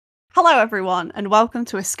Hello, everyone, and welcome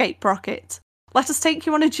to Escape Rocket. Let us take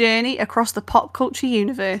you on a journey across the pop culture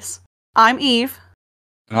universe. I'm Eve,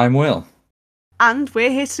 I'm Will. and we're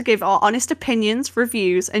here to give our honest opinions,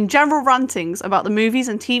 reviews, and general rantings about the movies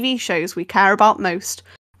and TV shows we care about most,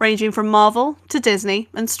 ranging from Marvel to Disney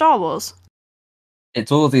and Star Wars.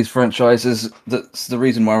 It's all of these franchises that's the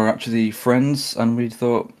reason why we're actually friends, and we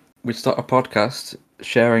thought we'd start a podcast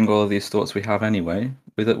sharing all of these thoughts we have anyway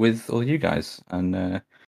with all you guys, and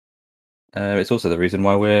it's also the reason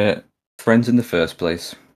why we're friends in the first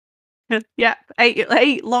place. Yeah,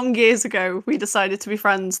 eight long years ago, we decided to be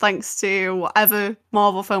friends thanks to whatever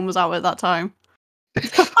Marvel film was out at that time.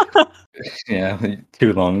 Yeah,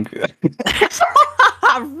 too long.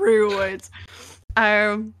 Ruined.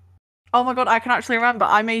 Oh my god, I can actually remember.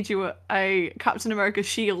 I made you a Captain America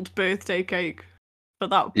Shield birthday cake for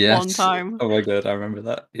that one Yes. time. Oh my god, I remember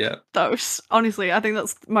that. Yeah. That was honestly, I think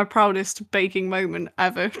that's my proudest baking moment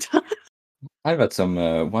ever. I've had some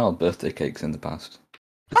wild birthday cakes in the past.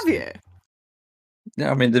 Have you?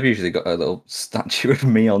 Yeah, I mean they've usually got a little statue of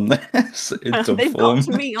me on there in some They've form. got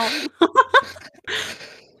me on.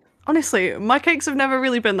 Honestly, my cakes have never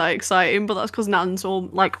really been that exciting, but that's because Nan's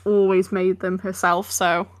always made them herself.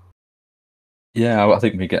 So Yeah, I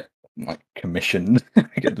think we get commissioned.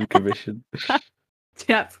 We get them commissioned.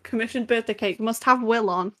 yeah, commissioned birthday cake must have Will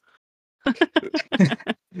on.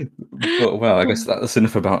 But well, I guess that's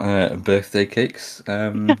enough about birthday cakes.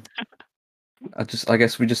 I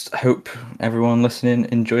guess we just hope everyone listening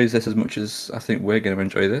enjoys this as much as I think we're going to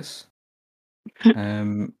enjoy this.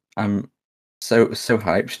 I'm so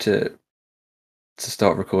hyped to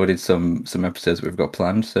start recording some episodes we've got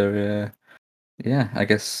planned. So yeah, I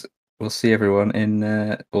guess we'll see everyone in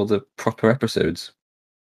all the proper episodes.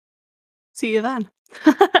 See you then.